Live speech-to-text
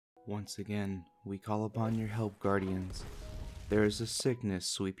Once again, we call upon your help, Guardians. There is a sickness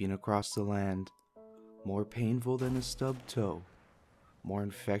sweeping across the land, more painful than a stubbed toe, more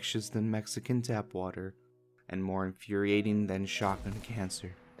infectious than Mexican tap water, and more infuriating than shotgun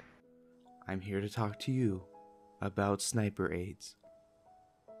cancer. I'm here to talk to you about sniper AIDS.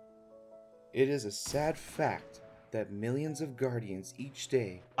 It is a sad fact that millions of Guardians each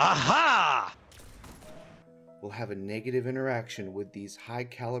day will have a negative interaction with these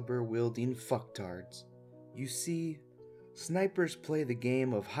high-caliber wielding fucktards. You see, snipers play the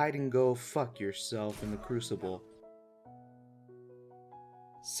game of hide-and-go fuck yourself in the crucible,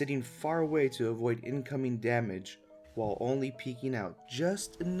 sitting far away to avoid incoming damage while only peeking out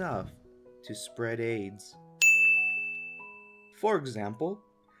just enough to spread AIDS. For example,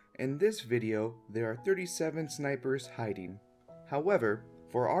 in this video there are 37 snipers hiding. However,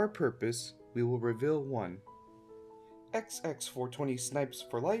 for our purpose, we will reveal one. XX420 Snipes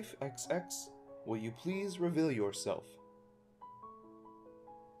for Life XX, will you please reveal yourself?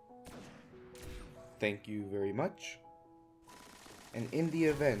 Thank you very much. And in the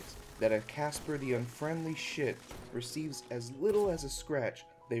event that a Casper the Unfriendly shit receives as little as a scratch,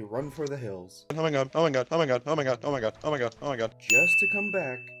 they run for the hills. Oh my god, oh my god, oh my god, oh my god, oh my god, oh my god, oh my god. Just to come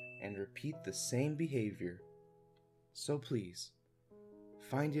back and repeat the same behavior. So please,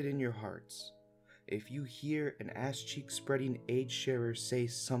 find it in your hearts. If you hear an ass-cheek spreading AIDS sharer say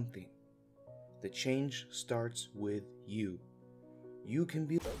something, the change starts with you. You can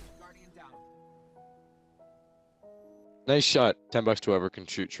be... Nice shot. $10 to whoever can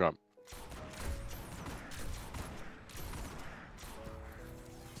shoot Trump.